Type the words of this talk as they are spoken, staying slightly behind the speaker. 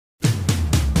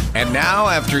And now,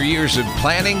 after years of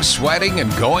planning, sweating, and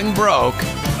going broke,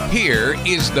 here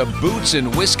is the Boots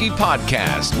and Whiskey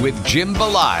Podcast with Jim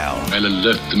Belisle. And it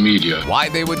left the media. Why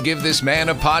they would give this man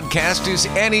a podcast is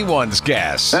anyone's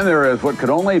guess. Then there is what could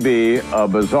only be a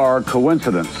bizarre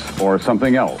coincidence or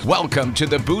something else. Welcome to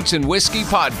the Boots and Whiskey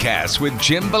Podcast with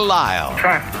Jim Belisle.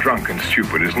 Fat, drunk, and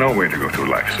stupid is no way to go through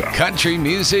life, sir. Country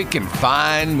music and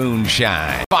fine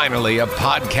moonshine. Finally, a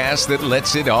podcast that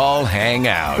lets it all hang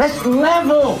out. Let's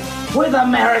level with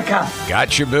America.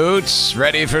 Got your boots?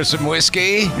 Ready for some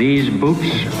whiskey? These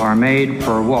boots are made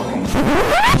for walking.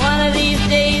 One of these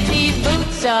days, these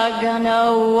boots are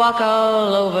gonna walk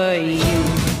all over you.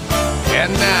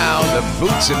 And now, the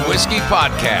Boots and Whiskey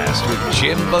Podcast with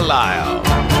Jim Belisle.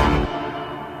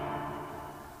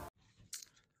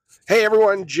 Hey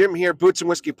everyone, Jim here, Boots and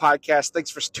Whiskey Podcast.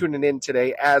 Thanks for tuning in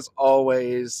today. As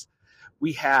always,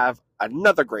 we have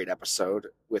another great episode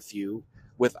with you,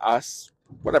 with us,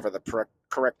 whatever the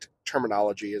correct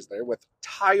terminology is there, with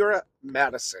Tyra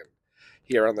Madison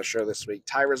here on the show this week.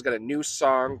 Tyra's got a new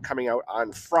song coming out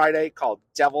on Friday called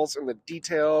Devils in the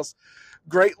Details.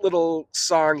 Great little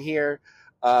song here.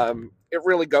 It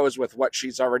really goes with what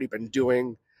she's already been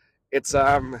doing. It's,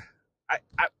 you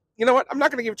know what? I'm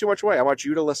not going to give too much away. I want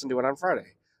you to listen to it on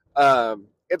Friday.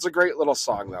 It's a great little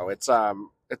song though. It's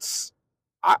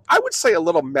I would say a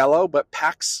little mellow, but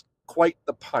packs quite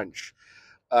the punch.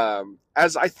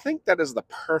 As I think that is the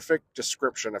perfect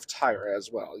description of Tyra as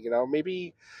well. You know,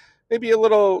 maybe a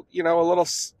little, you know, a little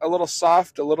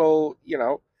soft, a little, you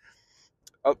know,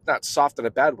 not soft in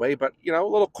a bad way, but, you know,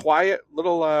 a little quiet,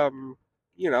 little,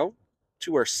 you know,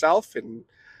 to herself. And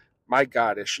my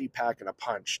God, is she packing a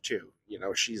punch too? You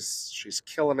know, she's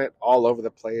killing it all over the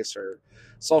place. Her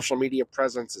social media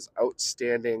presence is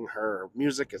outstanding. Her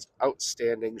music is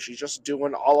outstanding. She's just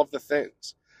doing all of the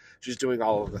things. She's doing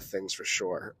all of the things for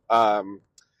sure.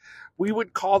 We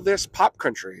would call this pop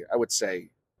country, I would say.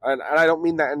 And I don't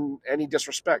mean that in any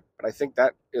disrespect, but I think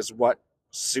that is what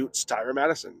suits Tyra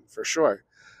Madison for sure.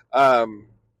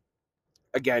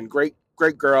 Again, great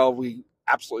girl. We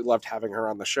absolutely loved having her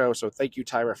on the show. So thank you,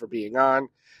 Tyra, for being on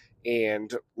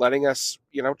and letting us,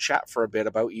 you know, chat for a bit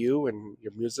about you and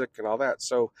your music and all that.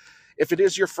 So if it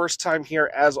is your first time here,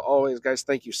 as always, guys,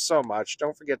 thank you so much.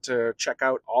 Don't forget to check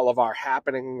out all of our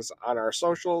happenings on our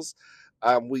socials.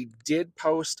 We did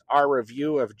post our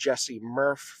review of Jesse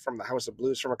Murph from the House of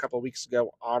Blues from a couple of weeks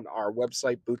ago on our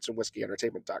website,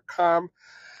 bootsandwhiskyentertainment.com.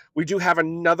 We do have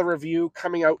another review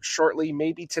coming out shortly,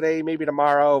 maybe today, maybe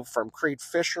tomorrow, from Creed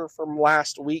Fisher from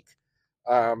last week.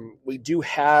 We do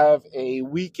have a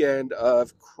weekend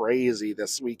of crazy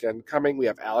this weekend coming. We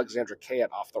have Alexandra Kay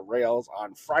at Off the Rails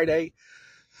on Friday.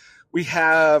 We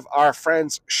have our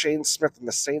friends Shane Smith and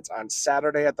the Saints on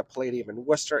Saturday at the Palladium in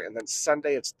Worcester. And then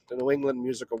Sunday, it's the New England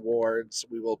Music Awards.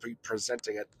 We will be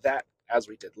presenting at that as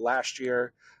we did last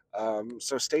year.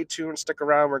 So stay tuned, stick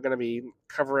around. We're going to be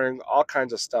covering all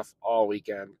kinds of stuff all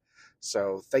weekend.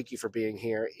 So thank you for being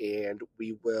here, and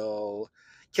we will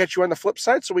catch you on the flip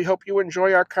side. So we hope you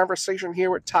enjoy our conversation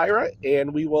here with Tyra,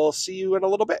 and we will see you in a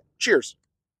little bit. Cheers.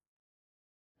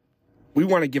 We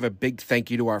want to give a big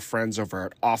thank you to our friends over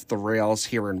at Off the Rails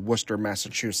here in Worcester,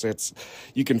 Massachusetts.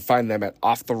 You can find them at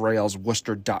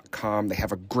offtherailsworcester.com. They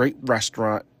have a great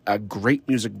restaurant, a great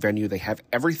music venue. They have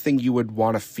everything you would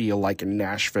want to feel like in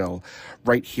Nashville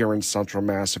right here in Central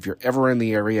Mass. If you're ever in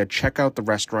the area, check out the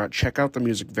restaurant, check out the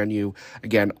music venue.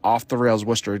 Again,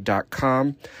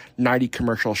 offtherailsworcester.com, 90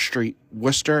 Commercial Street,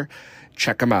 Worcester.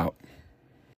 Check them out.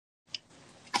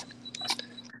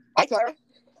 Hi, Tyra.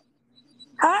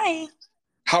 Hi.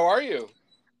 How are you?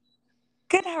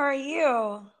 Good, how are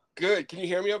you? Good. Can you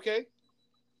hear me okay?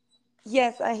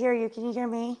 Yes, I hear you. Can you hear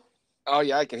me? Oh,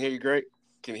 yeah, I can hear you great.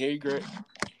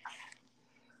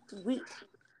 Sweet.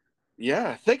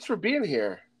 Yeah, thanks for being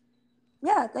here.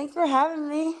 Yeah, thanks for having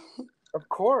me. Of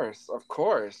course.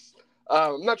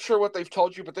 I'm not sure what they've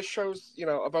told you, but this show's, you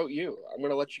know, about you. I'm going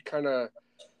to let you kind of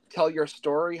tell your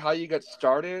story, how you got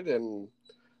started, and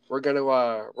we're going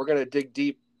to dig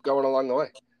deep going along the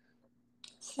way.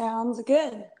 Sounds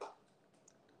good.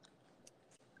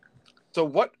 So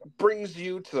what brings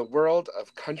you to the world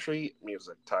of country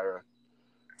music, Tyra?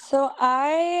 So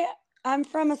I'm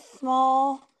from a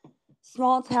small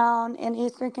town in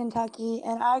Eastern Kentucky,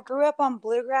 and I grew up on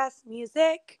bluegrass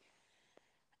music.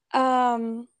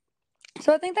 So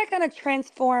I think that kind of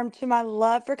transformed to my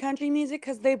love for country music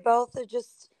because they both are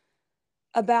just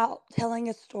about telling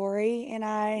a story, and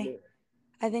I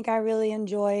think I really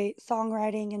enjoy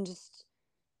songwriting and just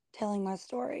telling my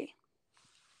story.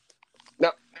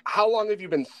 Now, how long have you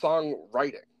been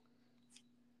songwriting?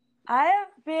 I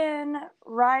have been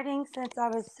writing since I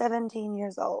was 17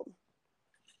 years old.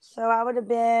 So I would have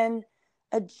been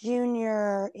a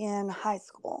junior in high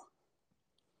school.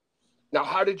 Now,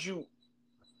 how did you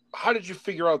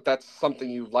figure out that's something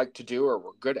you like to do or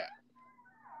were good at?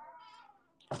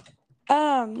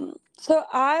 So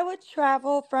I would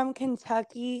travel from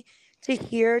Kentucky to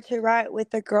here to write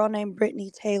with a girl named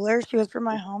Brittany Taylor. She was from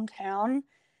my hometown.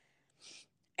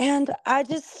 And I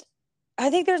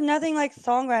think there's nothing like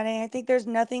songwriting. I think there's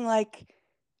nothing like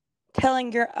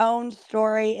telling your own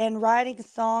story and writing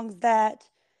songs that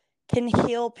can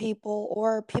heal people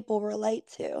or people relate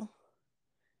to.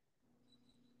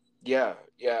 Yeah,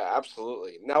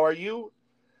 absolutely. Now,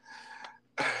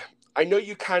 I know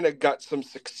you kind of got some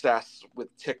success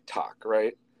with TikTok,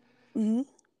 right? Hmm.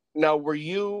 Now,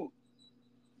 was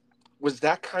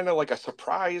that kind of like a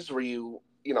surprise? Were you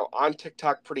on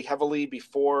TikTok pretty heavily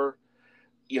before,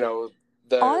 you know,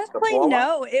 the Honestly, blow up?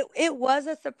 no, it was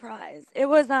a surprise. It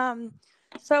was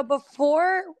so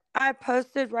before I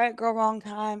posted Right Girl Wrong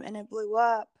Time and it blew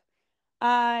up,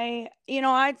 I'd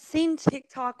seen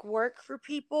TikTok work for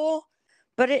people,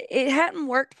 but it hadn't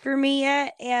worked for me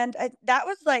yet. And that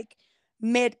was like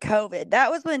mid COVID.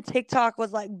 That was when TikTok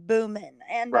was like booming.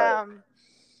 And Right.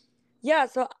 yeah,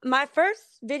 so my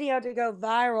first video to go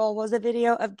viral was a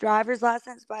video of Driver's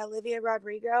License by Olivia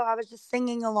Rodrigo. I was just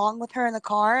singing along with her in the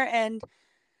car, and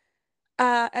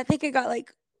I think it got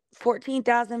like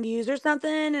 14,000 views or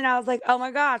something. And I was like, oh my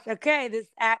gosh, okay, this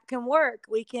app can work.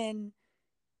 We can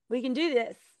do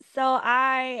this. So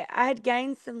I had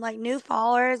gained some like new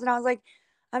followers, and I was like,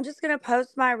 I'm just gonna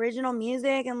post my original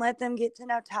music and let them get to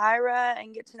know Tyra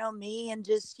and get to know me, and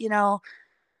just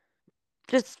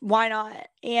why not?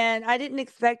 And I didn't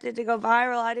expect it to go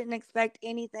viral. I didn't expect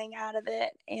anything out of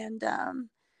it. And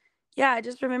yeah, I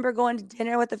just remember going to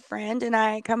dinner with a friend, and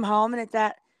I come home and it's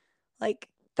at like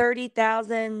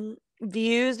 30,000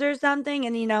 views or something,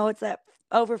 and it's at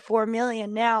over 4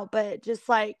 million now. But just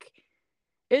like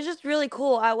it was just really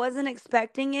cool. I wasn't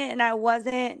expecting it, and I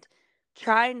wasn't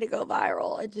trying to go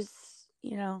viral. It just,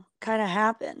 kind of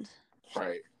happened.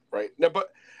 Right, right. Now,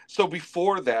 but so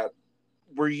before that,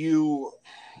 were you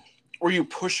were you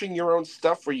pushing your own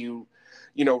stuff? Were you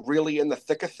really in the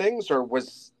thick of things, or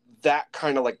was that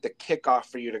kind of like the kickoff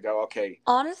for you to go, okay,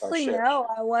 oh Honestly, shit, no,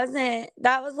 I wasn't.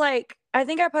 That was like, I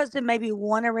think I posted maybe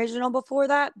one original before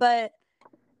that, but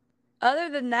other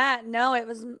than that, no, it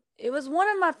was one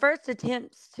of my first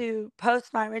attempts to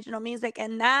post my original music.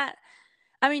 And that,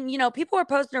 I mean, people were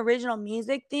posting original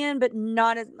music then, but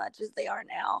not as much as they are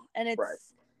now. And right,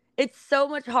 it's so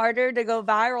much harder to go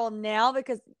viral now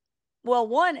because, well,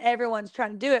 one, everyone's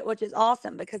trying to do it, which is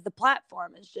awesome because the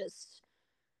platform is just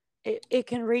it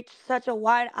can reach such a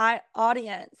wide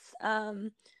audience.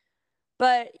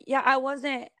 But yeah, I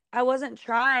wasn't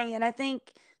trying, and I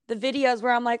think the videos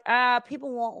where I'm like,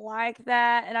 people won't like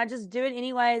that, and I just do it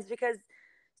anyways because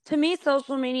to me,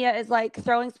 social media is like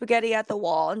throwing spaghetti at the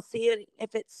wall and see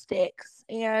if it sticks.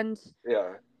 And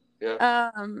yeah,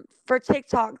 yeah. for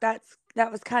TikTok,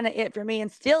 that was kind of it for me,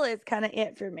 and still is kind of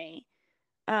it for me.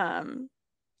 Um,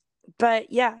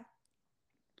 but yeah.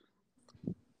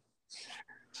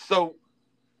 So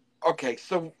okay,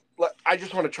 so I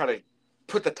just want to try to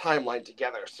put the timeline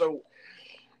together. So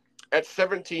at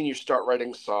 17, you start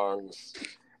writing songs.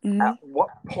 At Mhm. what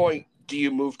point do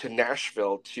you move to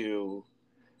Nashville to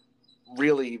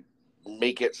really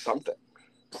make it something?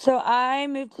 So I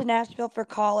moved to Nashville for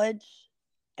college,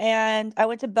 and I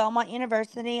went to Belmont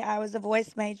University. I was a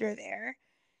voice major there.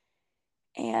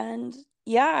 And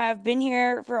yeah, I've been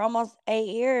here for almost 8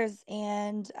 years,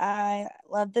 and I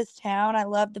love this town. I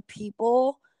love the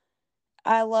people.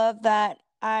 I love that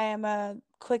I am a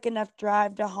quick enough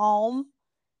drive to home.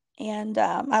 And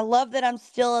I love that I'm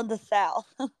still in the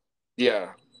South.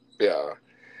 Yeah, yeah,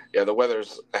 yeah. The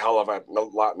weather's a hell of a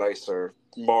lot nicer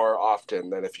more often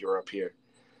than if you were up here.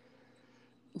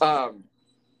 Um,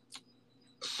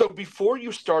 so before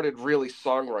you started really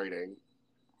songwriting,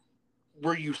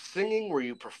 were you singing? Were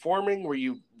you performing? Were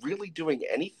you really doing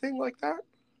anything like that?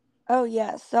 Oh,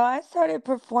 yes. So I started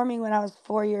performing when I was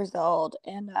 4 years old.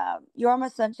 And You're My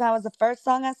Sunshine was the first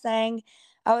song I sang.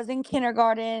 I was in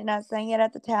kindergarten and I sang it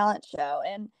at the talent show.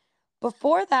 And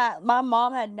before that, my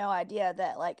mom had no idea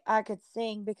that like I could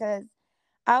sing because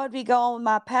I would be going with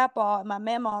my papa and my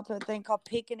mama to a thing called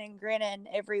Peeking and Grinning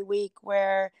every week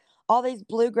where all these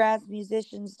bluegrass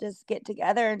musicians just get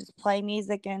together and just play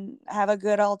music and have a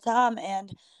good old time.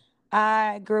 And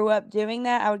I grew up doing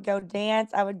that. I would go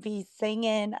dance, I would be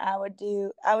singing, I would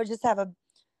just have a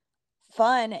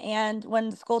fun. And when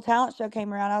the school talent show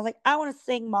came around, I was like, I want to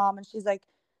sing, mom. And she's like,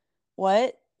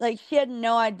 what? like she had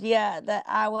no idea that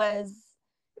I was,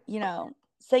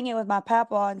 singing with my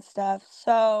papa and stuff.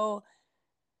 So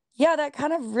yeah, that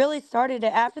kind of really started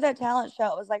it. After that talent show,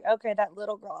 it was like, okay, that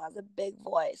little girl has a big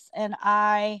voice. And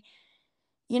I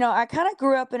kind of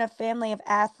grew up in a family of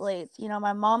athletes.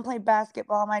 My mom played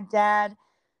basketball, my dad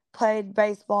played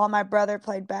baseball, my brother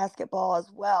played basketball as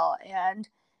well. And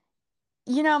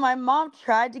my mom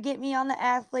tried to get me on the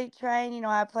athlete train.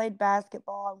 I played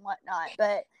basketball and whatnot,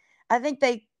 but I think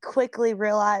they quickly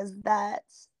realized that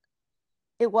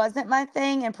it wasn't my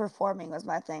thing and performing was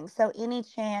my thing. So any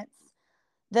chance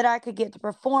that I could get to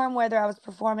perform, whether I was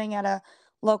performing at a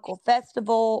local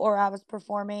festival or I was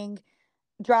performing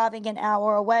driving an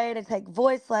hour away to take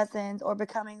voice lessons or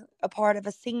becoming a part of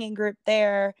a singing group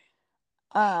there,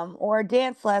 or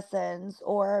dance lessons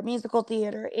or musical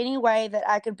theater, any way that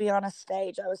I could be on a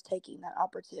stage, I was taking that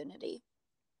opportunity.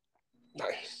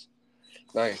 Nice.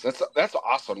 Nice. That's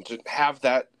awesome to have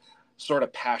that sort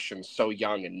of passion so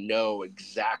young and know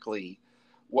exactly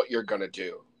what you're going to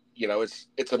do. It's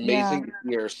Yeah. amazing to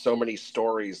hear so many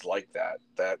stories like that,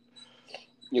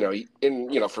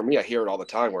 for me, I hear it all the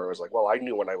time where it was like, well, I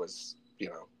knew when I was,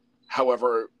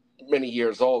 however many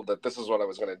years old that this is what I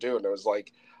was going to do. And it was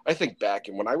like, I think back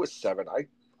and when I was 7, I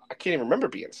can't even remember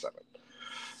being 7,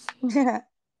 Yeah.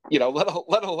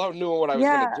 let alone knowing what I was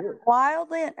going to Yeah. do.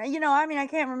 Wildly, I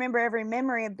can't remember every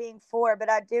memory of being 4,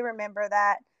 but I do remember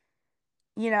that,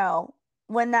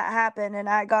 when that happened and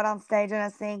I got on stage and I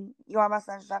sing You Are My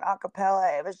Sunshine a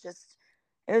cappella, it was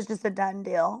just a done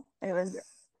deal. Yeah,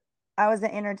 I was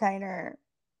an entertainer.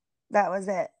 That was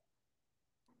it.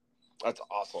 that's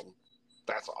awesome.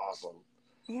 That's awesome.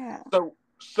 Yeah.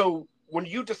 So when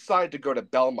you decided to go to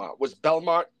Belmont, was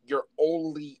Belmont your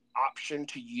only option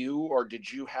to you, or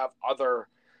did you have other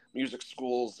music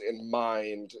schools in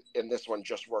mind and this one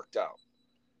just worked out?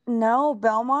 No,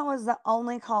 Belmont was the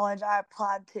only college I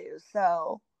applied to.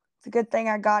 So it's a good thing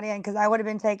I got in because I would have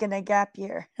been taking a gap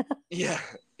year. Yeah,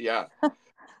 yeah.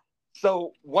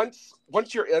 So once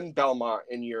you're in Belmont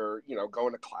and you're,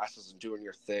 going to classes and doing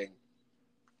your thing,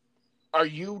 are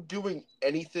you doing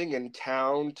anything in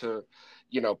town to,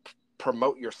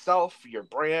 promote yourself, your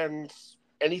brands,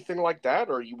 anything like that?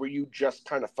 Or were you just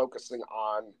kind of focusing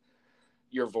on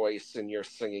your voice and your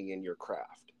singing and your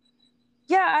craft?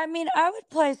 Yeah, I would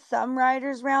play some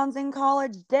writers rounds in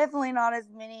college, definitely not as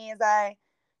many as I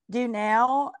do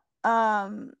now.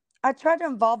 Um, I tried to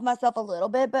involve myself a little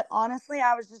bit, but honestly,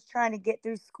 I was just trying to get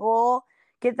through school,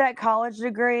 get that college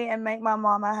degree, and make my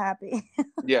mama happy.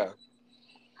 Yeah.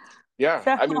 Yeah.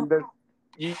 So, I mean,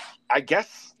 you, I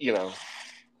guess, you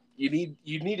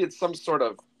needed some sort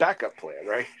of backup plan,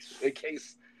 right? In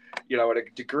case, and a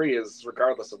degree is,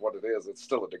 regardless of what it is, it's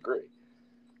still a degree.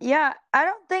 yeah, I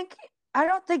don't think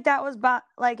that was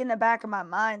like in the back of my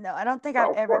mind though. I don't think I've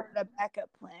Oh, of ever course. had a backup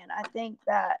plan. I think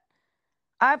that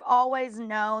I've always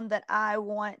known that I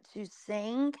want to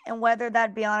sing, and whether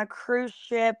that be on a cruise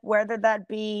ship, whether that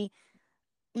be,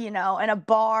 in a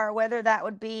bar, whether that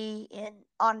would be in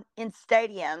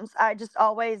stadiums, I just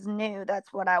always knew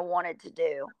that's what I wanted to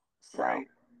do. So, Right.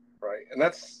 Right. And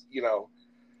that's,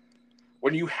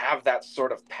 when you have that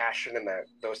sort of passion and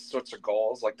those sorts of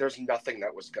goals, like there's nothing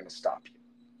that was going to stop you.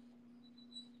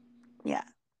 yeah.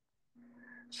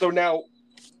 So now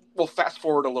we'll fast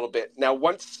forward a little bit. Now,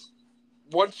 once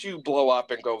you blow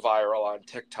up and go viral on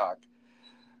TikTok,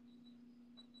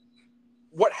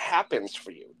 what happens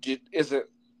for you? Is it,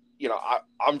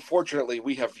 unfortunately,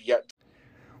 we have yet.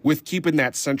 With keeping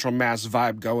that Central Mass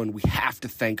vibe going, we have to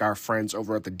thank our friends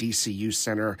over at the DCU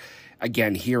Center,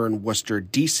 again, here in Worcester,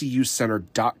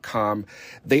 dcucenter.com.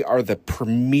 They are the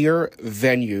premier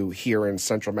venue here in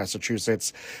Central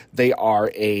Massachusetts. They are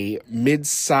a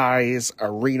mid-size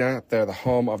arena. They're the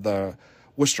home of the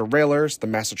Worcester Railers, the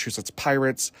Massachusetts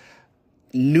Pirates,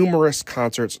 numerous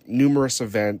concerts, numerous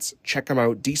events. Check them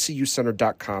out,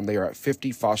 dcucenter.com. They are at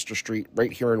 50 Foster Street,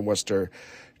 right here in Worcester.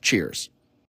 Cheers.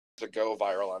 To go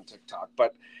viral on TikTok,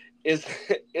 but is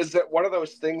it one of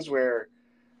those things where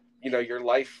your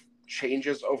life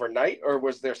changes overnight, or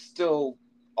was there still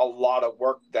a lot of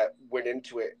work that went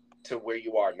into it to where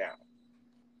you are now?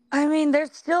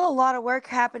 There's still a lot of work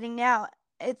happening now.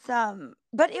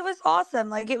 But it was awesome.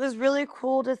 Like it was really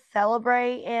cool to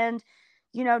celebrate and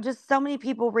just so many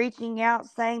people reaching out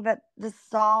saying that the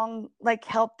song like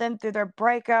helped them through their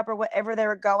breakup or whatever they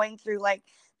were going through. Like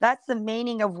that's the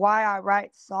meaning of why I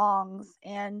write songs.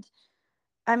 And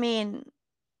I mean,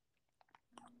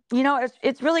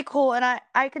 it's really cool and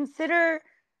I consider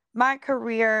my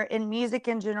career in music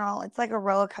in general, it's like a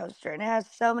roller coaster and it has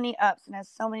so many ups and has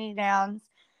so many downs.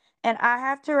 And I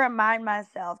have to remind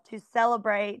myself to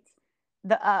celebrate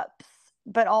the ups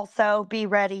but also be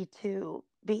ready to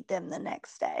beat them the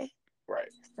next day. Right.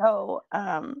 So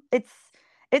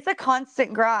it's a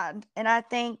constant grind, and I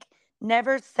think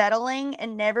never settling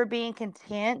and never being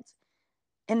content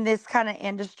in this kind of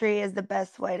industry is the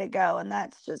best way to go, and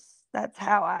that's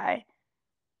how I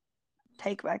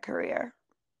take my career.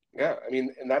 Yeah, I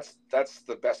mean, and that's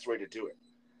the best way to do it.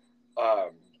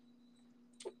 Um,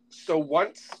 so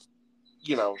once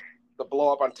the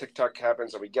blow up on TikTok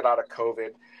happens and we get out of COVID,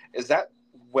 is that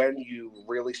when you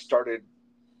really started,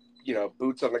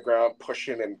 boots on the ground,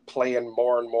 pushing and playing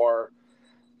more and more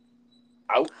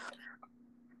out?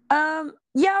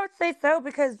 Yeah, I would say so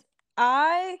because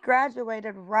I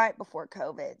graduated right before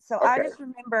COVID. So I Okay. just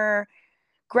remember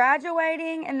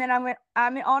graduating, and then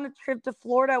I'm on a trip to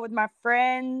Florida with my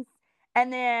friends,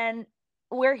 and then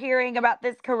we're hearing about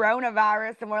this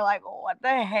coronavirus, and we're like, what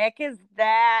the heck is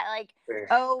that? Like,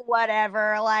 oh,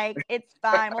 whatever, like, it's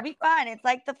fine, we'll be fine, it's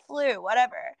like the flu,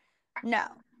 whatever. No,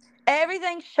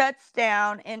 everything shuts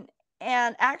down, and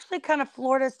actually kind of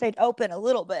Florida stayed open a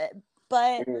little bit,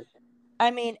 but Mhm.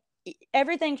 I mean,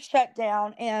 everything shut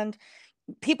down, and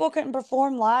people couldn't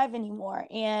perform live anymore,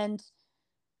 and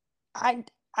I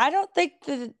I don't think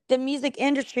the music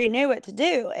industry knew what to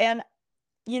do, and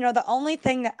the only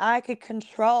thing that I could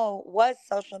control was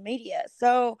social media.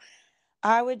 So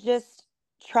I would just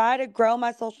try to grow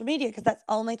my social media because that's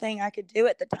the only thing I could do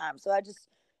at the time. So I just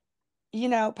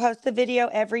post a video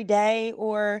every day,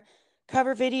 or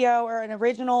cover video or an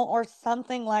original or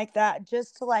something like that,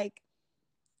 just to like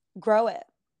grow it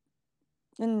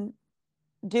and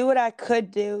do what I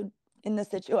could do in the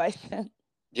situation that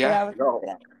Yeah, I was no,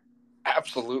 in.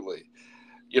 absolutely.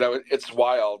 It's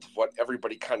wild what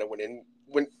everybody kind of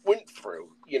went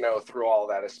through, through all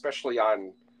that, especially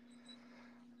on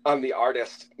the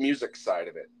artist music side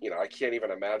of it. I can't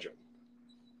even imagine.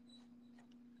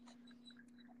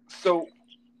 So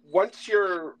once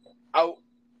you're out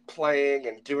playing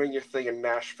and doing your thing in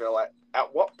Nashville,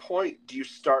 at what point do you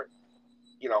start?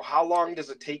 How long does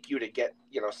it take you to get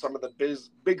some of the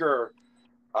bigger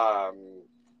um,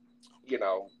 you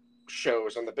know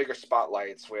shows on the bigger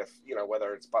spotlights with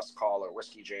whether it's Bus Call or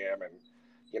Whiskey Jam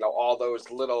and all those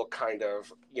little kind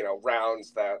of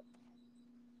rounds that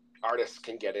artists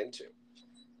can get into?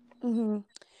 hmm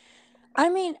I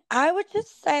mean, I would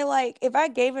just say, like, if I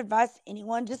gave advice to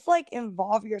anyone, just like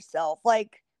involve yourself.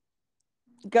 Like,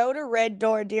 go to Red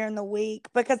Door during the week,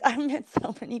 because I met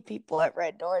so many people at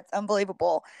Red Door. It's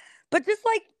unbelievable. But just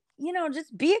like,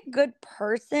 just be a good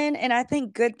person. And I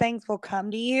think good things will come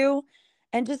to you.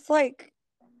 And just like,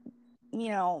 you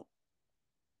know,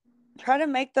 try to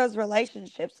make those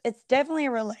relationships. It's definitely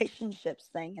a relationships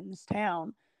thing in this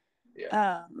town.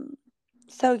 Yeah. Um,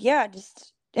 so yeah,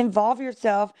 just involve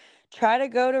yourself. Try to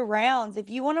go to rounds. If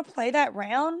you want to play that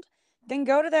round, then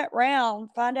go to that round.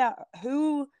 Find out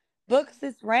who books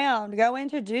this round. Go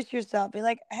introduce yourself. Be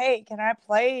like, hey, can I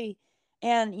play?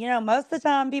 And most of the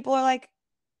time people are like,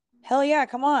 hell yeah,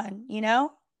 come on. Yeah.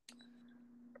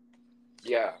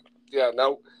 Yeah.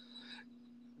 Now,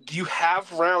 do you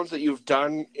have rounds that you've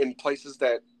done in places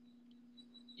that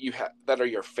that are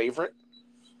your favorite?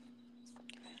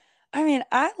 I mean,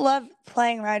 I love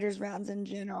playing writers rounds in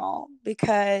general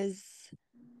because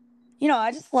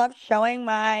I just love showing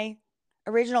my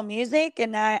original music,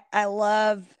 and I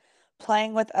love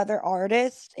playing with other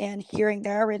artists and hearing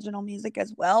their original music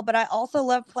as well. But I also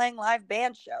love playing live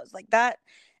band shows. Like, that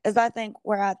is, I think,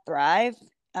 where I thrive.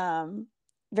 Um,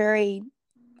 Very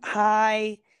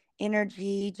high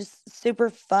energy, just super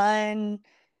fun.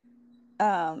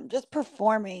 Just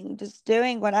performing, just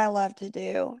doing what I love to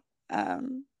do.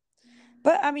 Um,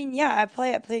 but I mean, yeah, I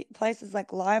play at places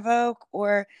like Live Oak,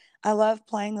 or I love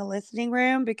playing the Listening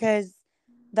Room because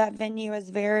that venue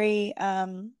is very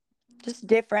just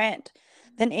different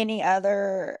than any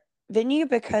other venue,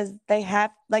 because they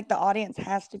have, like, the audience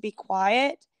has to be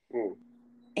quiet Mm.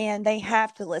 and they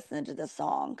have to listen to the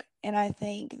song. And I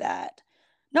think that,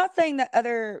 not saying that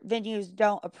other venues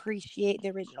don't appreciate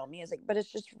the original music, but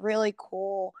it's just really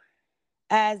cool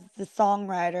as the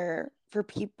songwriter for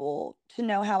people to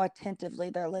know how attentively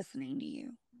they're listening to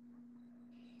you.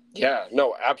 Yeah.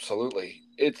 No, absolutely.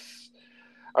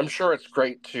 I'm sure it's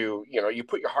great to you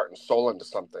put your heart and soul into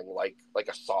something like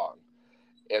a song,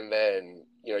 and then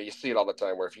you see it all the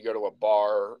time where if you go to a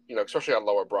bar, especially on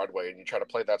Lower Broadway, and you try to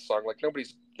play that song, like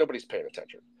nobody's paying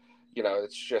attention.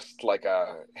 It's just like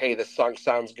hey, this song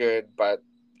sounds good, but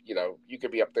you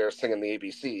could be up there singing the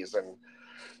ABCs, and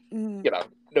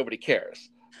Mhm. nobody cares.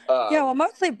 Yeah, well, um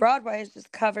mostly Broadway is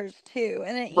just covers too,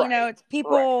 and right, it's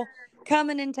people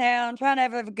coming in town trying to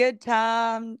have a good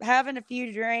time, having a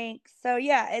few drinks. So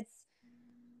yeah,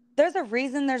 there's a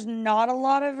reason there's not a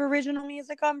lot of original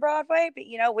music on Broadway, but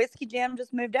Whiskey Jam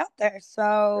just moved out there.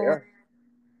 So,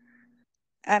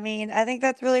 I mean, I think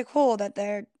that's really cool that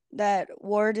that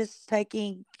Ward is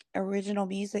taking original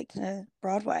music to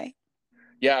Broadway.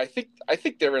 Yeah, I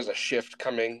think there is a shift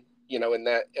coming, in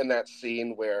that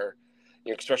scene where,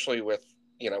 especially with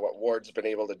what Ward's been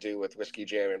able to do with Whiskey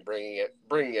Jam and bringing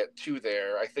it to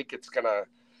there. I think it's gonna,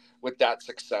 with that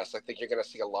success, I think you're gonna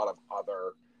see a lot of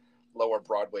other lower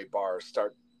Broadway bars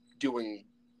start doing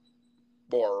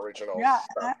more original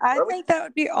stuff. I think that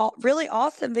would be really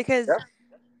awesome because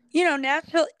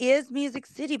Nashville is Music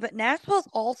City, but Nashville is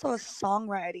also a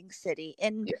songwriting city.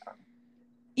 And,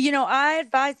 I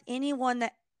advise anyone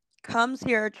that comes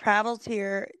here or travels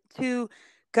here to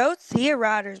go see a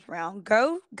writer's round.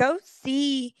 Go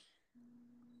see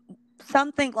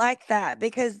something like that,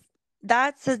 because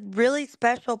that's a really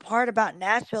special part about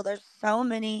Nashville. There's so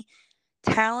many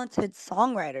talented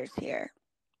songwriters here.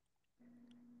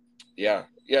 Yeah,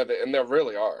 and there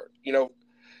really are. You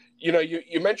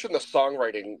mentioned the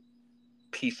songwriting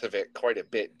piece of it quite a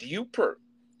bit. Do you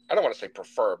I don't want to say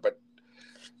prefer, but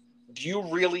do you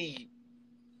really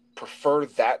prefer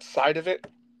that side of it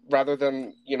rather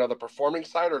than, the performing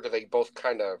side, or do they both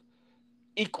kind of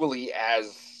equally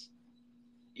as,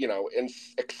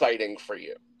 exciting for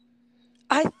you?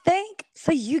 I think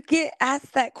so. You get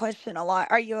asked that question a lot.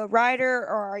 Are you a writer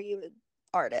or are you an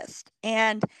artist?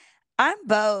 And I'm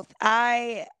both.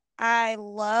 I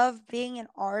love being an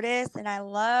artist, and I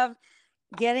love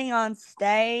getting on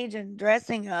stage and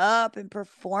dressing up and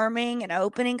performing and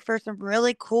opening for some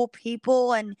really cool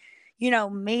people and,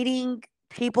 meeting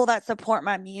people that support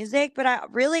my music. But I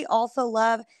really also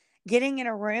love getting in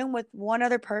a room with one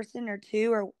other person or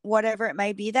two or whatever it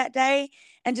may be that day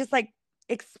and just like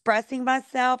expressing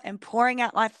myself and pouring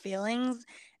out my feelings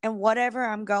and whatever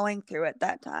I'm going through at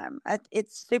that time.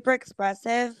 It's super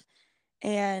expressive.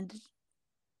 And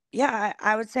yeah,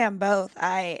 I would say I'm both.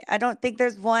 I don't think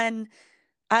there's one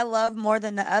I love more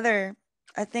than the other.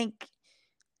 I think,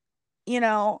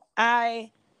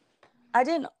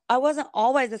 I wasn't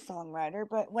always a songwriter,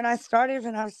 but when I started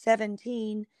when I was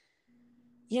 17,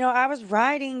 I was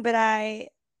writing, but I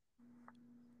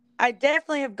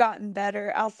definitely have gotten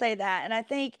better. I'll say that. And I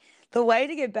think the way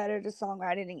to get better to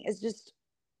songwriting is just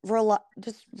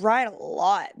write a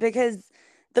lot, because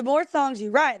the more songs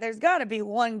you write, there's got to be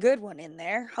one good one in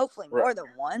there, hopefully more than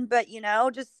one, but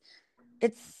just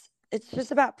it's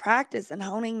just about practice and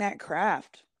honing that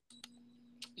craft.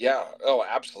 Yeah. Oh,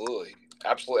 absolutely.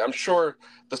 Absolutely. I'm sure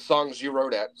the songs you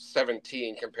wrote at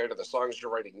 17 compared to the songs you're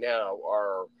writing now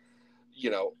are,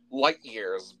 light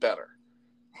years better.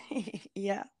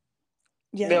 Yeah.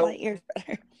 Now, light years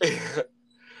better.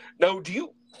 Now,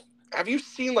 have you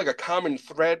seen like a common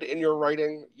thread in your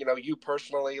writing? You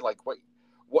personally, like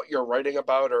what you're writing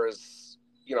about, or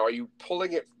are you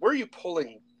pulling it? Where are you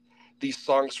pulling these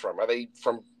songs from? Are they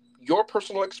from your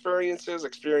personal experiences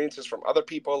from other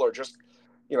people, or just,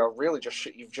 really just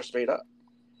shit you've just made up?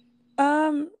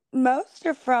 Most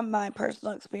are from my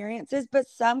personal experiences, but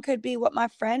some could be what my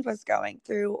friend was going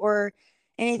through or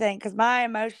anything, because my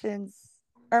emotions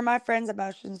or my friend's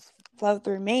emotions flow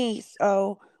through me,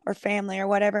 or family or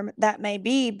whatever that may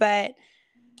be. But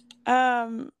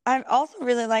I also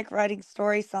really like writing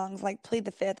story songs, like Plead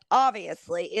the Fifth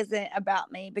obviously isn't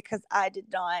about me because I did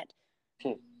not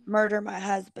murder my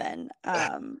husband.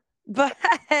 But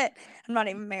I'm not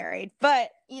even married. But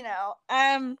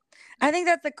I think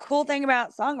that's the cool thing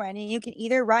about songwriting. You can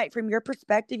either write from your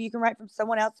perspective, you can write from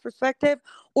someone else's perspective,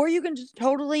 or you can just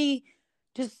totally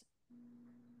just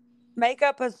make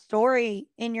up a story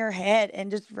in your head and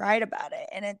just write about it.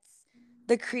 And it's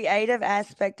the creative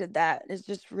aspect of that is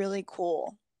just really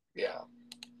cool. Yeah.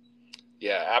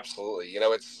 Yeah, absolutely.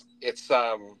 It's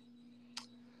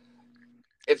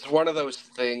one of those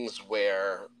things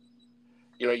where,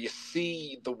 you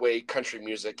see the way country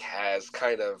music has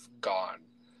kind of gone,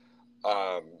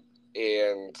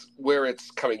 and where it's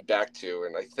coming back to.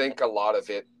 And I think a lot of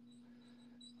it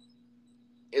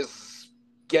is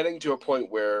getting to a point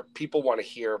where people want to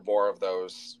hear more of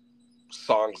those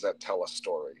songs that tell a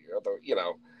story,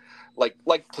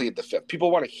 like Plead the Fifth.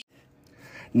 People want to hear.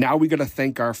 Now we got to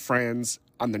thank our friends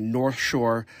on the North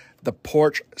Shore, the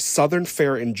Porch Southern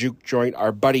Fare and Juke Joint.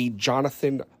 Our buddy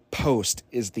Jonathan Post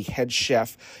is the head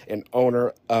chef and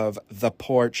owner of The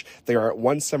Porch. They are at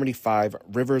 175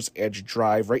 Rivers Edge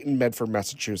Drive, right in Medford,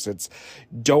 Massachusetts.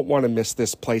 Don't want to miss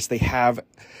this place. They have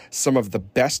some of the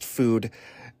best food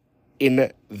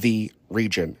in the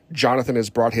region. Jonathan has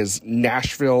brought his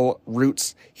Nashville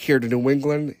roots here to New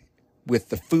England with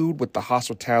the food, with the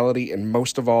hospitality, and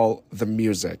most of all, the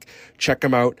music. Check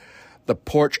him out,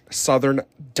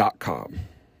 theporchsouthern.com.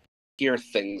 Hear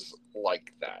things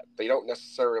like that. They don't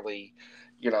necessarily,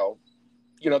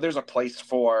 there's a place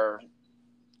for,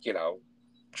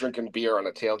 drinking beer on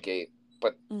a tailgate,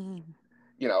 but,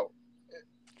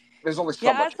 there's only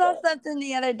so much. I saw something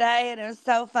the other day and it was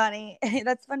so funny.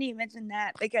 That's funny you mentioned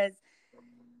that because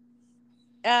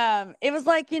it was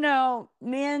like,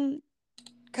 men,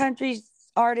 country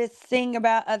artists sing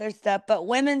about other stuff, but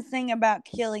women sing about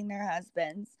killing their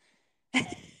husbands. And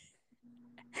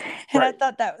Right. I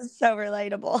thought that was so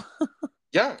relatable.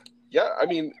 Yeah. I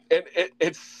mean,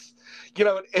 it's,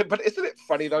 but isn't it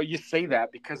funny though? You say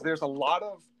that because there's a lot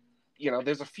of,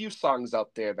 there's a few songs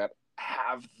out there that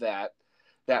have that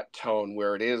tone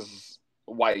where it is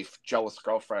wife, jealous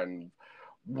girlfriend,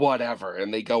 whatever,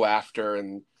 and they go after,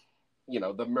 and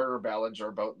the murder ballads are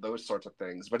about those sorts of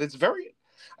things. But it's very,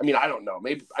 I mean, I don't know,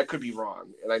 maybe I could be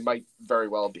wrong, and I might very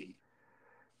well be,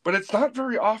 but it's not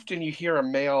very often you hear a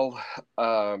male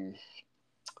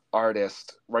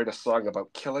artist write a song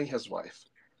about killing his wife.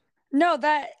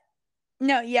 That's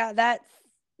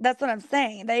what I'm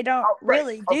saying. They don't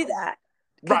really do that.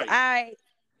 Right.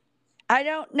 I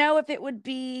don't know if it would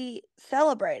be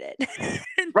celebrated.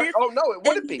 Right. Oh no, it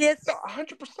wouldn't be. This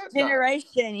 100%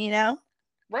 generation,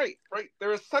 Right.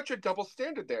 There is such a double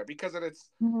standard there because it's,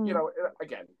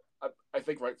 again, I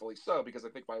think rightfully so, because I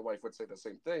think my wife would say the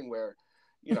same thing where,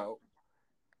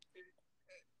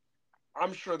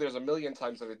 I'm sure there's a million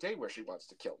times in a day where she wants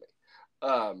to kill me.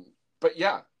 But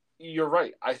yeah, you're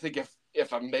right. I think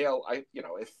if a male,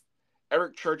 if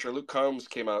Eric Church or Luke Combs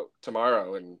came out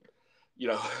tomorrow and,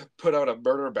 put out a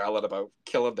murder ballad about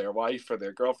killing their wife or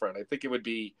their girlfriend, I think it would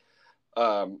be,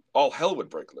 all hell would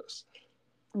break loose.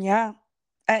 Yeah,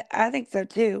 I think so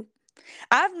too.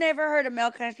 I've never heard a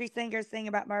male country singer sing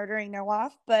about murdering their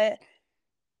wife, but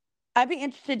I'd be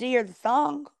interested to hear the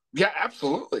song. Yeah,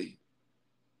 absolutely.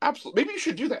 Maybe you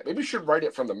should do that. Maybe you should write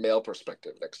it from the male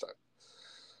perspective next time.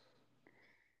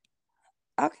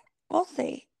 Okay, we'll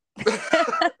see.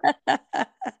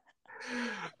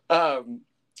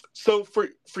 So for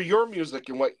your music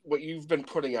and what you've been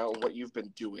putting out and what you've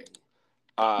been doing,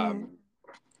 I'm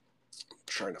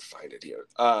trying to find it here.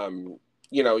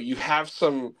 You have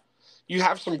some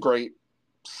great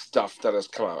stuff that has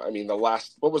come out. I mean, what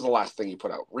was the last thing you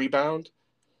put out? Rebound?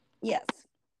 Yes.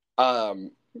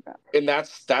 And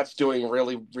that's doing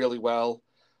really, really well.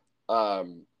 What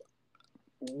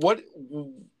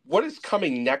is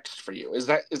coming next for you? Is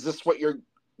this what your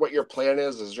plan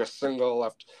is? Is just single?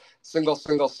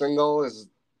 Is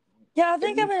Yeah, I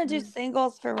think I'm gonna do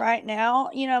singles for right now.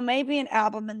 Maybe an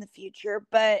album in the future,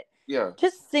 but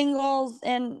just singles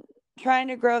and trying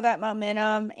to grow that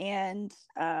momentum. And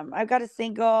I've got a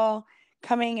single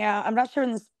coming out. I'm not sure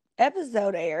when this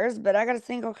episode airs, but I got a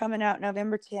single coming out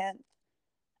November 10th.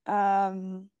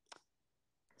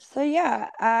 So yeah,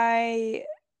 I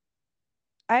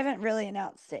haven't really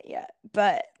announced it yet,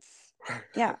 but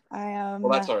yeah, I am.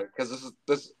 Well, that's all right, because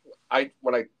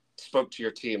when I spoke to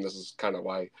your team, this is kind of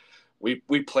why we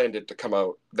planned it to come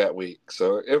out that week,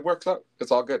 so it works out.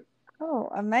 It's all good. Oh,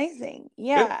 amazing!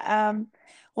 Yeah.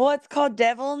 Well, it's called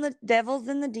Devil's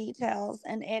in the Details,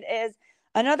 and it is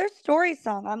another story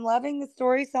song. I'm loving the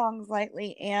story songs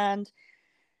lately, and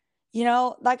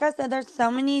like I said, there's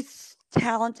so many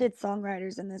talented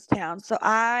songwriters in this town. So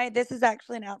this is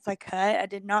actually an outside cut. I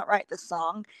did not write the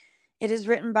song. It is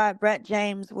written by Brett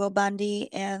James, Will Bundy,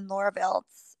 and Laura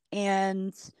Veltz.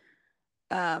 And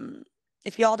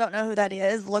if y'all don't know who that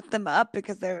is, look them up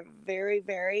because they're very,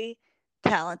 very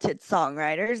talented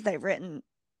songwriters. They've written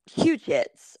huge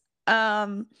hits.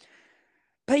 But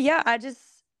yeah,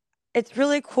 it's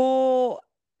really cool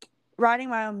writing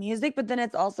my own music, but then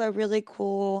it's also really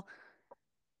cool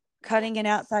cutting an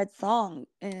outside song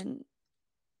and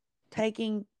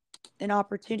taking an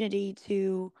opportunity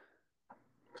to,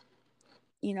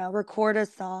 record a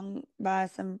song by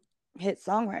some hit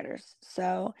songwriters.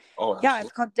 So, yeah,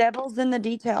 it's called Devils in the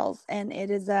Details, and it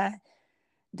is a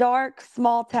dark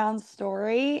small town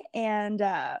story. And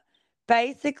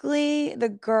basically, the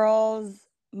girl's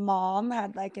mom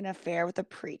had like an affair with a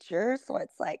preacher, so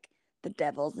it's like the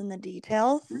devil's in the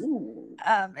details.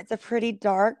 It's a pretty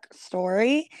dark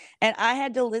story, and I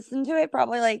had to listen to it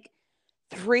probably like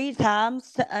 3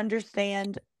 times to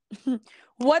understand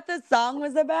what the song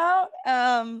was about.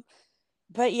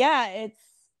 But yeah,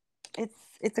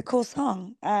 it's a cool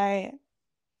song. I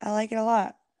like it a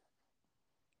lot.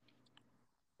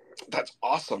 That's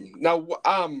awesome. Now,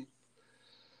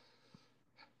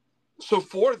 so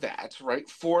for that, right?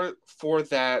 For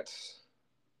that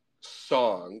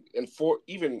song, and for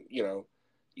even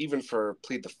for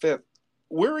Plead the Fifth,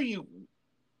 where are you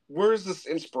where is this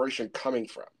inspiration coming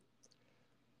from?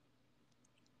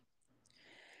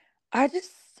 I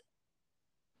just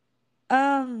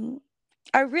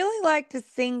I really like to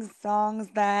sing songs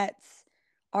that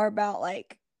are about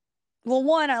like, well,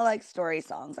 one, I like story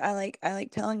songs. I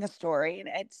like telling a story, and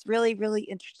it's really really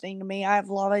interesting to me.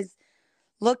 I've always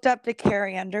looked up to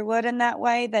Carrie Underwood in that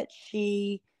way, that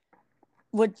she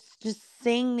would just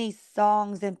sing these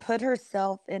songs and put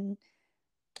herself in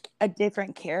a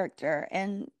different character.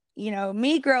 And,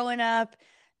 me growing up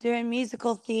doing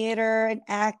musical theater and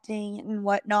acting and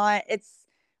whatnot, it's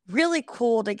really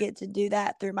cool to get to do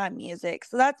that through my music.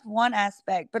 So that's one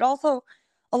aspect. But also,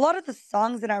 a lot of the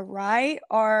songs that I write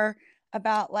are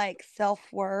about like self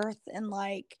worth and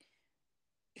like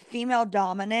female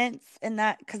dominance, and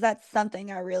that because that's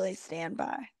something I really stand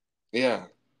by. Yeah,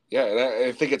 yeah, and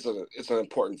I think it's an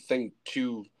important thing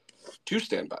to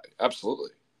stand by.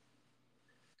 Absolutely.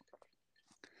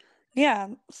 Yeah.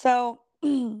 So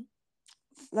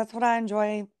that's what I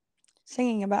enjoy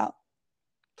singing about.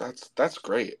 That's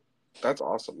great. That's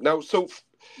awesome. Now, so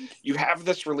you have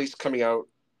this release coming out,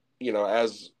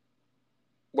 as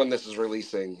when this is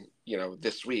releasing,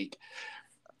 this week.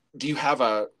 Do you have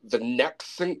the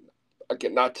next thing?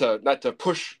 Again, not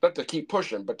to keep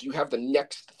pushing, but do you have the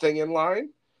next thing in line?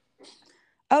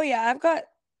 Oh yeah,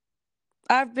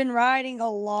 I've been writing a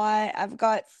lot. I've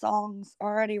got songs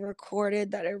already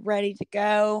recorded that are ready to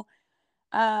go.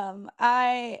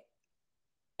 I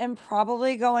am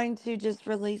probably going to just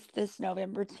release this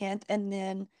November 10th and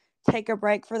then take a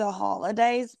break for the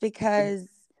holidays because,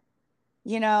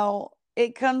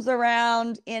 it comes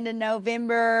around into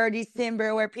November,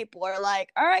 December where people are like,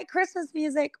 all right, Christmas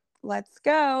music, let's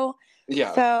go.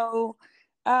 Yeah. So,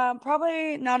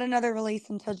 probably not another release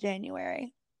until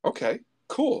January. Okay.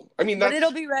 Cool. I mean, But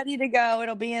it'll be ready to go.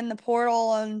 It'll be in the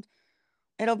portal and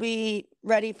it'll be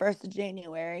ready 1st of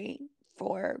January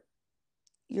for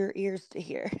your ears to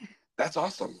hear. That's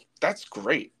awesome. That's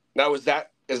great. Now, is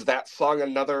that song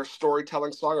another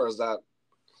storytelling song, or is that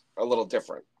a little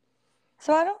different?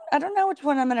 So I don't know which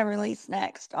one I'm gonna release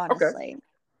next, Okay. honestly.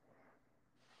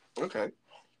 Okay.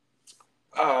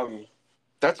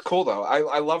 That's cool though.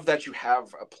 I love that you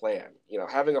have a plan.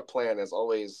 Having a plan is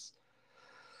always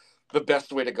the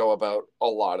best way to go about a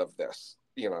lot of this.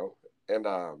 And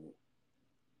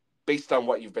based on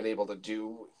what you've been able to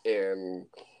do in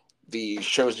the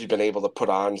shows you've been able to put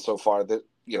on so far, that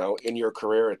in your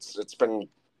career, it's been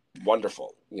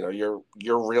wonderful. You're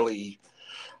really,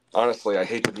 honestly, I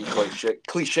hate to be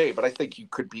cliche, but I think you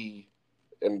could be,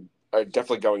 and are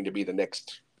definitely going to be, the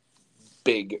next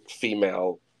big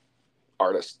female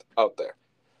artist out there.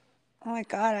 Oh my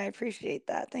God, I appreciate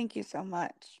that. Thank you so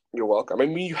much. You're welcome. I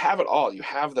mean, you have it all. You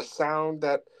have the sound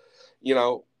that,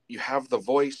 you have the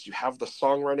voice, you have the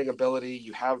songwriting ability,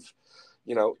 you have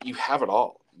it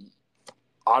all.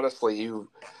 Honestly, you.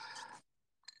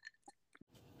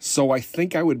 So I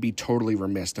think I would be totally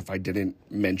remiss if I didn't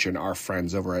mention our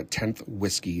friends over at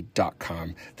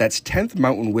 10thwhiskey.com. That's 10th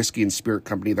Mountain Whiskey and Spirit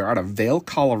Company. They're out of Vail,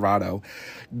 Colorado.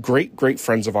 Great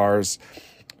friends of ours.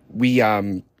 We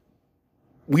don't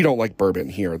like bourbon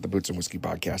here at the Boots and Whiskey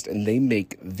Podcast, and they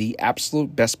make the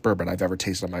absolute best bourbon I've ever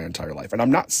tasted in my entire life. And I'm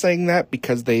not saying that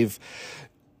because they've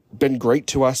been great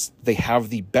to us. They have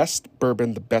the best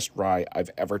bourbon, the best rye I've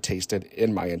ever tasted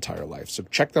in my entire life. So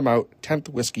check them out,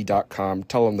 10thwhiskey.com.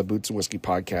 Tell them the Boots and Whiskey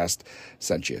Podcast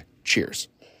sent you. Cheers.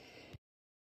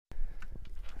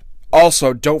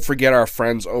 Also, don't forget our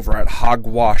friends over at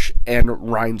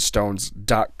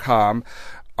hogwashandrhinestones.com.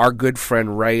 Our good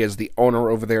friend Ray is the owner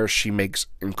over there. She makes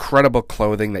incredible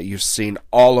clothing that you've seen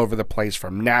all over the place,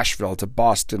 from Nashville to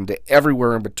Boston to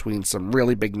everywhere in between. Some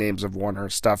really big names have worn her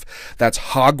stuff. That's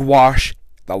Hogwash,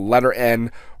 the letter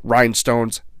N,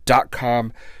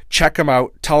 rhinestones.com. Check them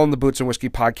out. Tell them the Boots and Whiskey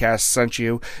Podcast sent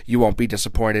you. You won't be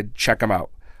disappointed. Check them out.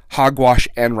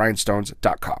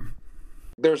 Hogwashandrhinestones.com.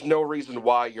 There's no reason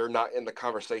why you're not in the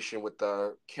conversation with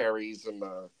the Carries and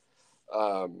the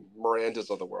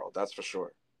Mirandas of the world. That's for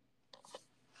sure.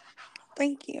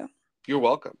 Thank you. You're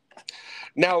welcome.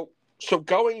 Now, so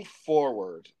going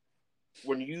forward,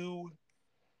 when you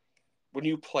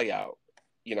play out,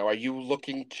 are you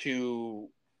looking to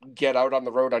get out on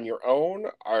the road on your own,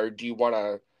 or do you want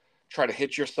to try to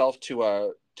hitch yourself to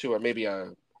a maybe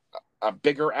a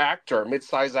bigger act or a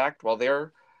mid-size act while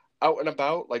they're out and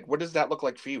about? Like, what does that look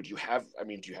like for you? Do you have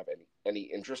any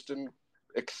interest in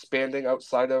expanding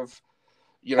outside of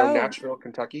Nashville,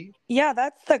 Kentucky? Yeah,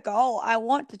 that's the goal. I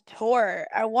want to tour.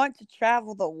 I want to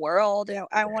travel the world.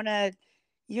 I want to,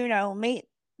 meet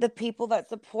the people that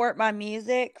support my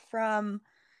music from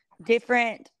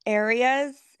different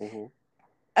areas. Mm-hmm.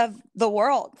 of the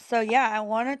world. So yeah, I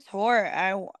want to tour.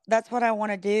 That's what I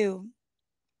want to do.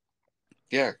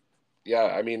 Yeah, yeah.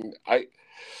 I mean,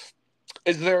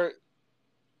 is there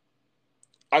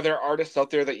are there artists out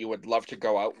there that you would love to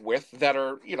go out with that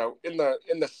are in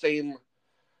the same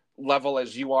level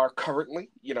as you are currently?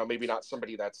 Maybe not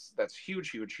somebody that's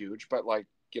huge, but like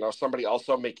somebody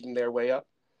also making their way up.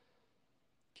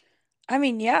 I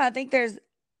mean, yeah, I think there's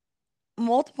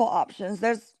multiple options.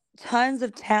 There's tons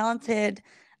of talented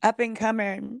up and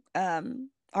coming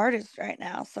artists right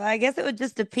now. So I guess it would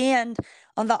just depend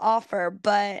on the offer,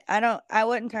 but I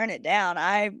wouldn't turn it down.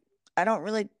 I don't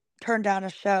really turn down a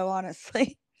show,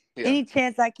 honestly. Yeah, Any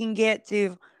chance I can get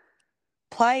to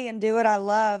play and do what I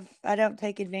love, I don't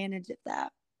take advantage of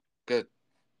that. good,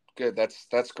 good.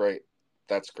 That's great.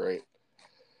 That's great.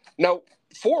 Now,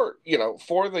 for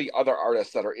the other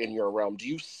artists that are in your realm, do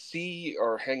you see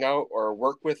or hang out or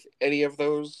work with any of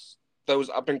those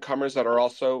up and comers that are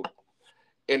also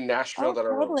in Nashville Oh, that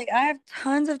are? totally. I have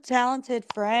tons of talented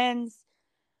friends.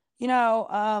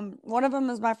 One of them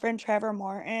is my friend Trevor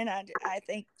Martin. I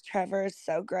think Trevor is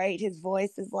so great. His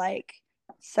voice is like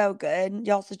so good.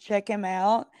 Y'all should check him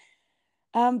out.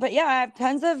 But yeah, I have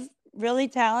tons of really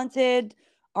talented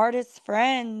artist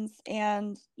friends,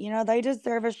 and they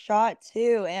deserve a shot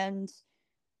too. And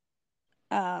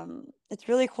it's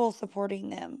really cool supporting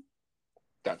them.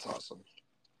 That's awesome.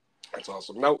 That's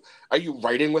awesome. Now, are you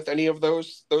writing with any of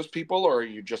those people, or are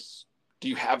you just do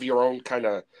you have your own kind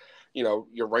of,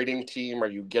 your writing team? Are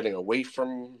you getting away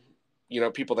from,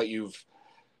 people that you've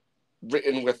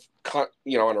written with,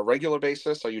 on a regular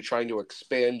basis? Are you trying to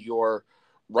expand your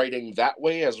writing that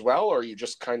way as well, or are you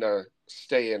just kind of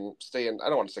staying? I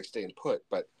don't want to say staying put,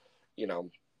 but you know,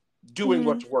 doing Mhm.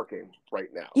 what's working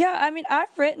right now. Yeah, I mean,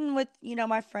 I've written with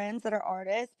my friends that are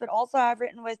artists, but also I've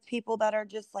written with people that are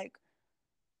just like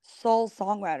soul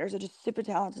songwriters or just super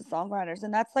talented songwriters.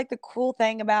 And that's like the cool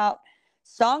thing about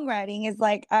songwriting is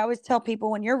like I always tell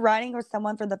people when you're writing with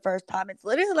someone for the first time, it's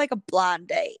literally like a blind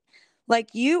date.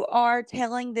 Like you are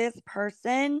telling this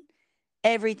person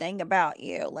everything about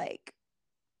you. Like,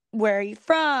 where are you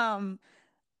from?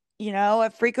 A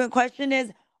frequent question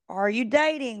is, are you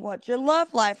dating? What's your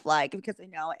love life like? Because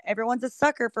everyone's a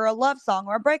sucker for a love song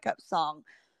or a breakup song.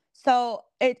 So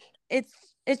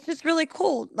it's just really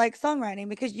cool, like songwriting,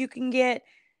 because you can get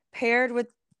paired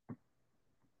with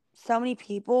so many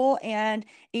people, and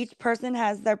each person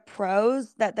has their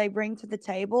pros that they bring to the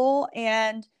table,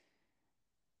 and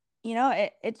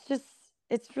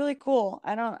it's really cool.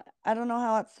 I don't know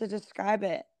how else to describe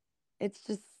it. It's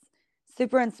just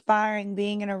super inspiring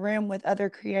being in a room with other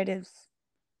creatives.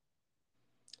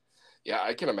 Yeah,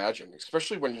 I can imagine,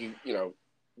 especially when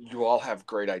you all have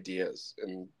great ideas,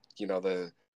 and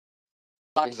the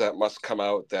songs that must come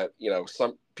out that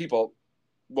some people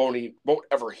won't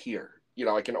ever hear.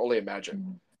 I can only imagine.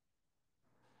 Mhm.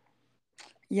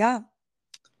 Yeah,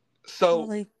 So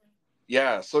totally.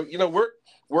 yeah, so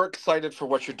we're excited for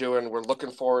what you're doing. We're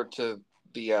looking forward to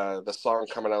the song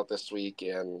coming out this week,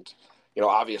 and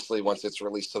obviously once it's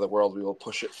released to the world, we will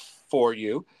push it for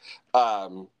you.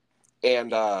 Um,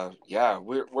 and yeah,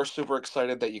 we're super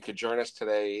excited that you could join us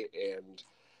today and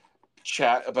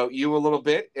chat about you a little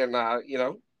bit, and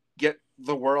get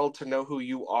the world to know who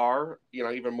you are.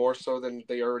 Even more so than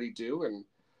they already do, and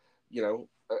you know,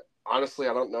 uh, honestly,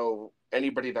 I don't know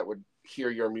anybody that would hear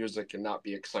your music and not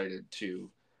be excited to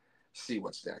see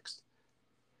what's next.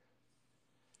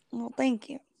 Well, thank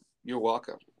you. You're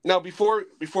welcome. Now, before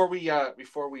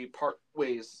we part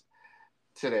ways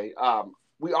today,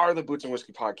 we are the Boots and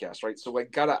Whiskey podcast, right? So I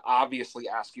gotta obviously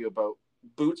ask you about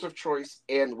boots of choice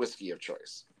and whiskey of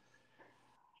choice.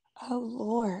 Oh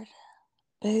Lord,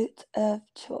 boot of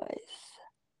choice.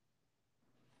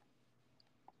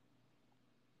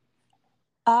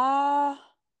 Ah,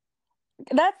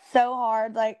 that's so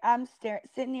hard. Like I'm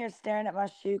sitting here staring at my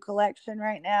shoe collection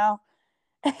right now,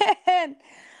 and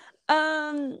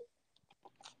um,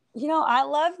 I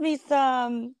love me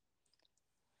some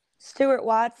Stuart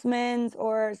Weitzman's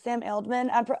or Sam Eldman.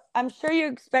 I'm sure you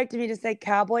expected me to say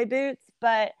cowboy boots,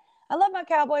 but I love my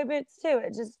cowboy boots too.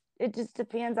 It just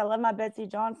depends. I love my Betsy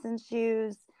Johnson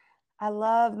shoes. I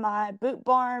love my Boot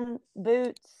Barn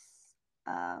boots.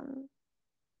 Um,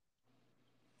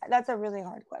 that's a really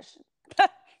hard question.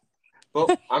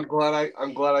 Well, I'm glad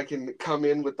I can come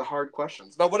in with the hard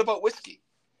questions. Now, what about whiskey?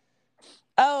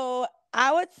 Oh,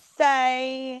 I would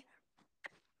say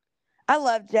I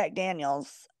love Jack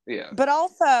Daniels, Yeah, but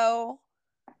also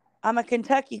I'm a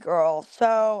Kentucky girl,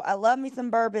 so I love me some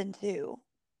bourbon too.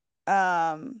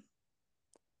 Um,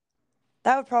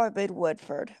 that would probably be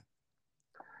Woodford.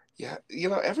 yeah.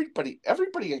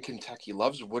 Everybody in Kentucky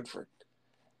loves Woodford.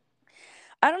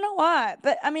 I don't know why,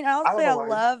 but I mean, I'll I don't say know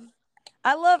why.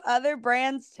 I love other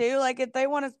brands too. Like if they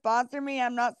want to sponsor me,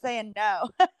 I'm not saying no.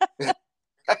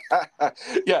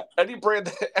 Yeah, any brand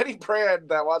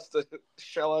that wants to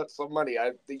shell out some money,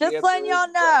 the Just answer letting is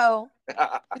y'all know.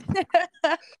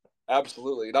 yes.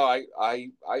 Absolutely. No,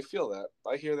 I feel that.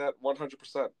 I hear that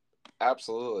 100%.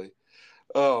 Absolutely.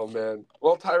 Oh man.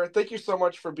 Well, Tyra, thank you so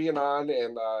much for being on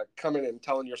and coming and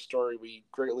telling your story. We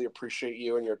greatly appreciate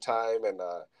you and your time, and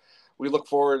we look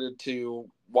forward to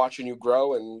watching you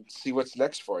grow and see what's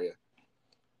next for you.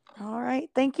 All right.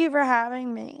 Thank you for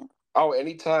having me. Oh,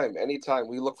 anytime, anytime.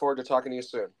 We look forward to talking to you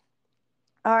soon.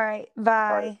 All right. All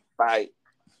right. Bye.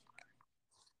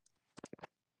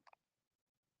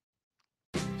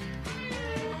 Bye.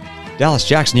 Dallas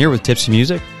Jackson here with Tipsy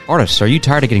Music. Artists, are you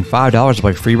tired of getting $5 to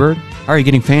play Freebird? How are you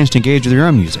getting fans to engage with your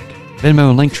own music?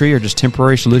 Venmo and Linktree are just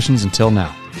temporary solutions until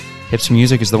now. Tipsy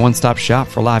Music is the one-stop shop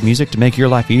for live music to make your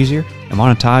life easier and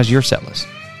monetize your setlist.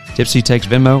 Tipsy takes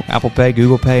Venmo, Apple Pay,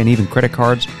 Google Pay, and even credit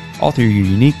cards, all through your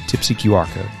unique Tipsy QR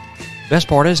code. Best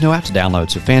part is no app to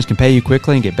download, so fans can pay you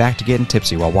quickly and get back to getting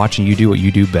tipsy while watching you do what you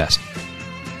do best.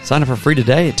 Sign up for free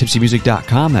today at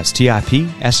tipsymusic.com. That's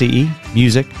TIPSEE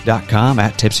music.com,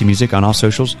 at Tipsy Music on all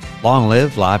socials. Long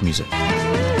live live music.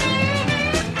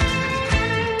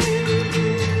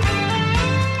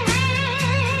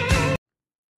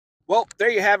 Well, there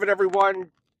you have it,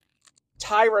 everyone.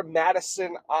 Tyra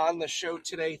Madison on the show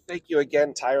today. Thank you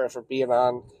again, Tyra, for being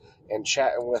on and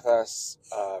chatting with us.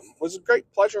 It was a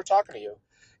great pleasure talking to you,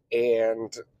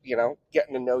 and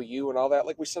getting to know you and all that.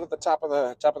 Like we said at the top of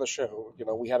the show,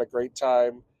 we had a great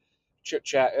time chit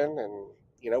chatting,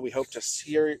 and we hope to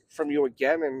hear from you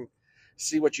again and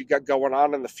see what you got going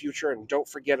on in the future. And don't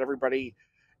forget, everybody,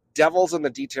 Devils in the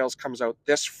Details comes out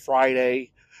this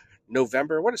Friday.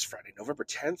 What is Friday? November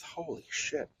 10th? Holy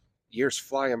shit. Years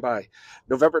flying by.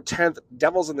 November 10th,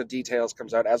 Devils in the Details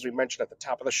comes out. As we mentioned at the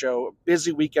top of the show,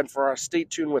 busy weekend for us. Stay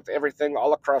tuned with everything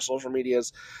all across social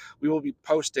medias. We will be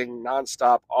posting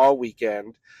nonstop all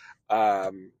weekend.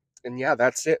 And yeah,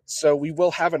 that's it. So we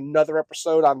will have another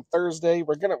episode on Thursday.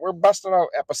 We're busting out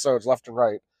episodes left and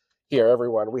right here,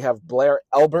 everyone. We have Blair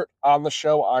Elbert on the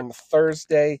show on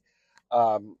Thursday.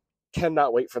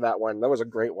 Cannot wait for that one. That was a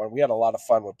great one. We had a lot of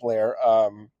fun with Blair.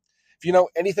 If you know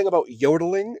anything about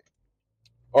yodeling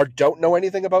or don't know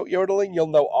anything about yodeling, you'll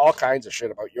know all kinds of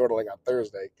shit about yodeling on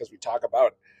Thursday because we talk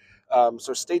about it.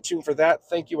 So stay tuned for that.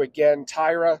 Thank you again,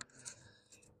 Tyra.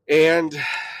 And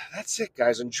that's it,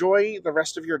 guys. Enjoy the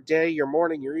rest of your day, your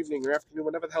morning, your evening, your afternoon,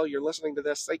 whenever the hell you're listening to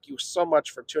this. Thank you so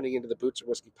much for tuning into the Boots and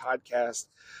Whiskey podcast.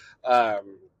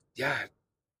 Yeah,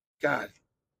 God.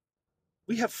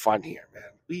 We have fun here, man.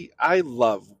 I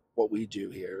love what we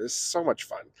do here. It's so much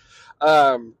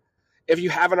fun. If you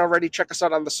haven't already, check us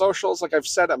out on the socials, like I've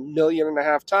said 1.5 million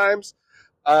times.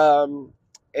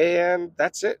 And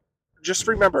that's it. Just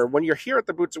remember, when you're here at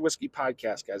the Boots and Whiskey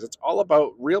podcast, guys, it's all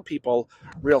about real people,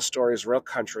 real stories, real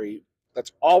country.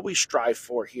 That's all we strive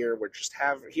for here. We're just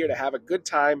here to have a good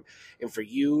time and for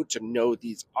you to know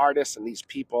these artists and these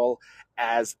people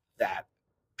as that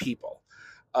people.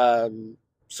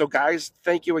 So, guys,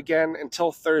 thank you again.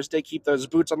 Until Thursday, keep those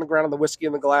boots on the ground and the whiskey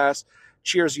in the glass.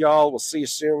 Cheers, y'all. We'll see you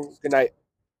soon. Good night.